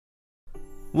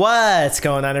What's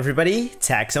going on, everybody?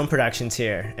 Taxon Productions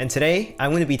here, and today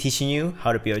I'm going to be teaching you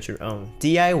how to build your own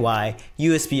DIY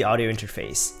USB audio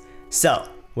interface. So,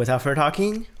 without further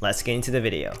talking, let's get into the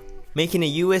video. Making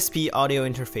a USB audio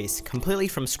interface completely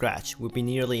from scratch would be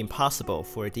nearly impossible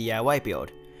for a DIY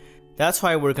build. That's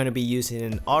why we're going to be using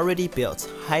an already built,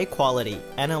 high-quality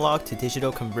analog to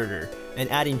digital converter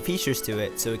and adding features to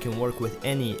it so it can work with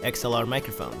any XLR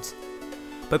microphones.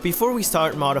 But before we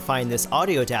start modifying this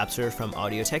audio adapter from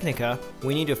Audio-Technica,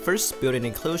 we need to first build an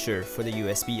enclosure for the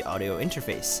USB audio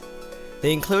interface.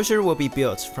 The enclosure will be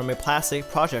built from a plastic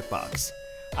project box.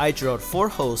 I drilled 4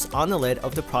 holes on the lid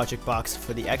of the project box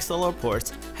for the XLR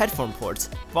ports, headphone ports,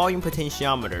 volume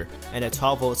potentiometer, and a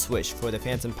 12-volt switch for the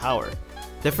phantom power.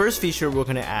 The first feature we're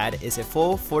going to add is a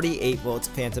full 48-volt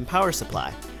phantom power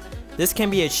supply. This can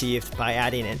be achieved by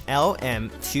adding an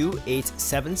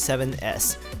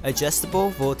LM2877S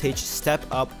adjustable voltage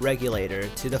step-up regulator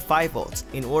to the 5 volts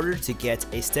in order to get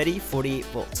a steady 48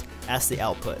 volts as the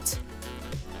output.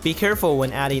 Be careful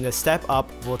when adding the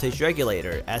step-up voltage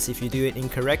regulator, as if you do it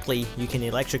incorrectly, you can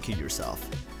electrocute yourself.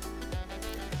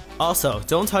 Also,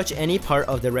 don't touch any part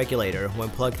of the regulator when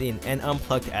plugged in and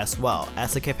unplugged as well,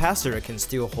 as the capacitor can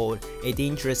still hold a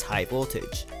dangerous high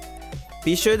voltage.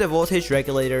 Be sure the voltage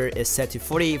regulator is set to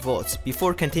 48 volts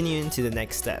before continuing to the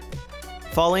next step.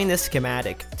 Following this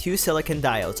schematic, 2 silicon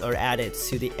diodes are added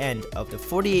to the end of the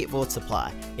 48 volt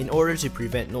supply in order to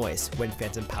prevent noise when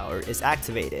phantom power is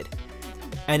activated.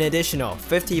 An additional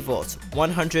 50 volts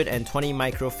 120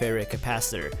 microfarad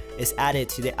capacitor is added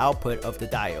to the output of the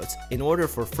diodes in order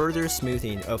for further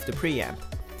smoothing of the preamp.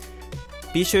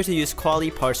 Be sure to use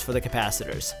quality parts for the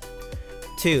capacitors.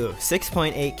 2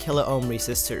 6.8 kilo ohm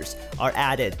resistors are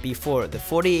added before the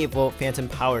 48 volt phantom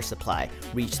power supply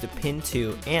reach the pin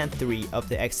 2 and 3 of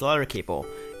the XLR cable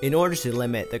in order to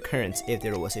limit the currents if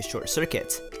there was a short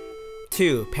circuit.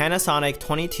 2 Panasonic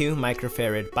 22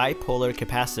 microfarad bipolar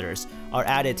capacitors are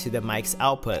added to the mic's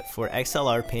output for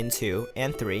XLR pin 2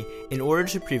 and 3 in order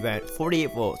to prevent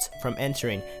 48 volts from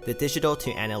entering the digital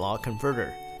to analog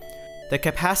converter. The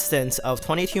capacitance of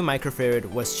 22 microfarad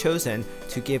was chosen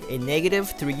to give a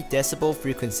 -3 decibel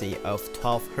frequency of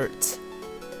 12 Hz.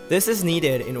 This is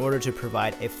needed in order to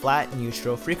provide a flat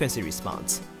neutral frequency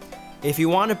response. If you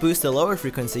want to boost the lower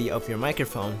frequency of your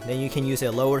microphone, then you can use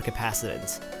a lower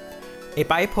capacitance. A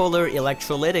bipolar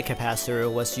electrolytic capacitor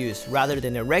was used rather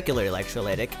than a regular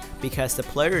electrolytic because the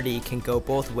polarity can go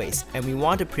both ways, and we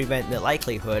want to prevent the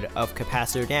likelihood of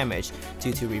capacitor damage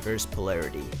due to reverse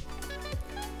polarity.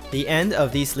 The end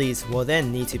of these leads will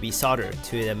then need to be soldered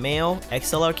to the male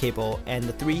XLR cable and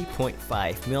the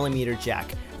 3.5mm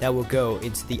jack that will go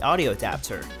into the audio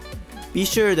adapter. Be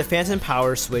sure the phantom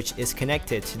power switch is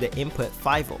connected to the input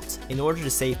 5 volts in order to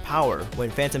save power when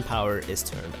phantom power is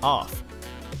turned off.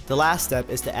 The last step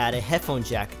is to add a headphone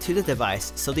jack to the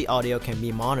device so the audio can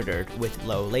be monitored with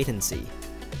low latency.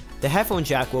 The headphone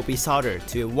jack will be soldered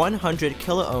to a 100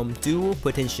 kilo ohm dual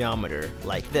potentiometer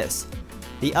like this.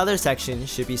 The other section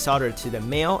should be soldered to the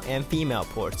male and female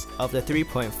ports of the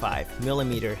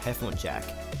 3.5mm headphone jack.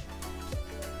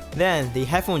 Then, the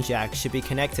headphone jack should be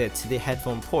connected to the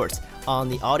headphone ports on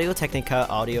the Audio-Technica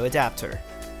audio adapter.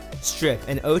 Strip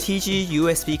an OTG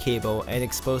USB cable and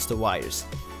expose the wires.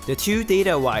 The 2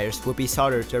 data wires will be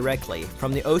soldered directly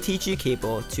from the OTG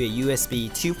cable to a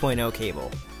USB 2.0 cable.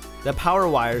 The power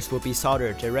wires will be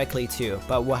soldered directly too,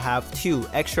 but will have 2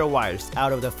 extra wires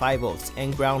out of the 5 volts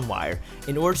and ground wire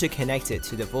in order to connect it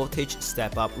to the voltage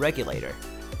step-up regulator.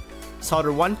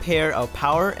 Solder 1 pair of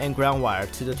power and ground wire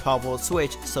to the 12 volt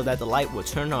switch so that the light will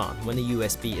turn on when the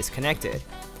USB is connected.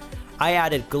 I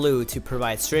added glue to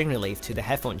provide strain relief to the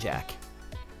headphone jack.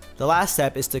 The last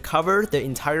step is to cover the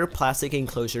entire plastic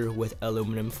enclosure with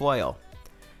aluminum foil.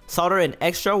 Solder an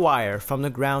extra wire from the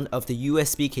ground of the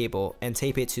USB cable and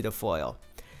tape it to the foil.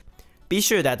 Be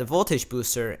sure that the voltage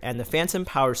booster and the phantom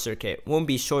power circuit won't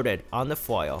be shorted on the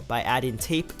foil by adding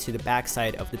tape to the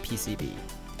backside of the PCB.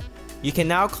 You can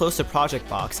now close the project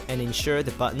box and ensure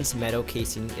the button's metal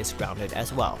casing is grounded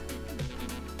as well.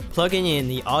 Plugging in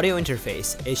the audio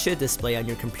interface, it should display on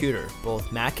your computer, both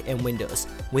Mac and Windows,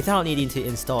 without needing to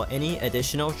install any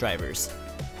additional drivers.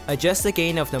 Adjust the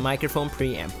gain of the microphone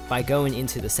preamp by going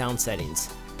into the sound settings.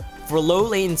 For low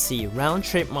latency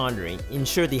round-trip monitoring,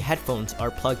 ensure the headphones are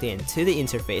plugged in to the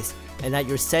interface and that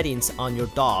your settings on your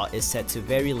DAW is set to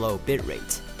very low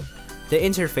bitrate. The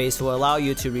interface will allow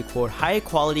you to record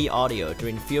high-quality audio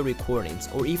during field recordings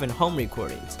or even home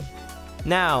recordings.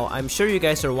 Now, I'm sure you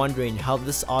guys are wondering how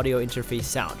this audio interface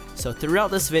sounds, so throughout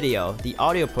this video, the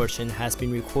audio portion has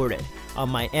been recorded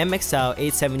on my MXL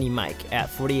 870 mic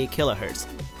at 48 kHz.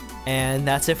 And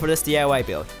that's it for this DIY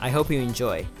build. I hope you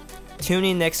enjoy. Tune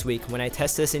in next week when I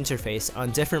test this interface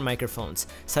on different microphones,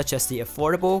 such as the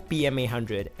affordable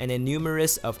BM800 and a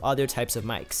numerous of other types of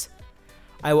mics.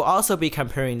 I will also be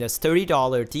comparing this $30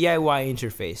 DIY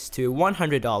interface to a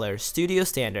 $100 studio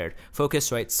standard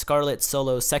Focusrite Scarlett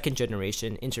Solo 2nd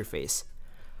generation interface.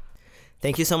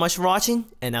 Thank you so much for watching,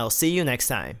 and I'll see you next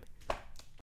time.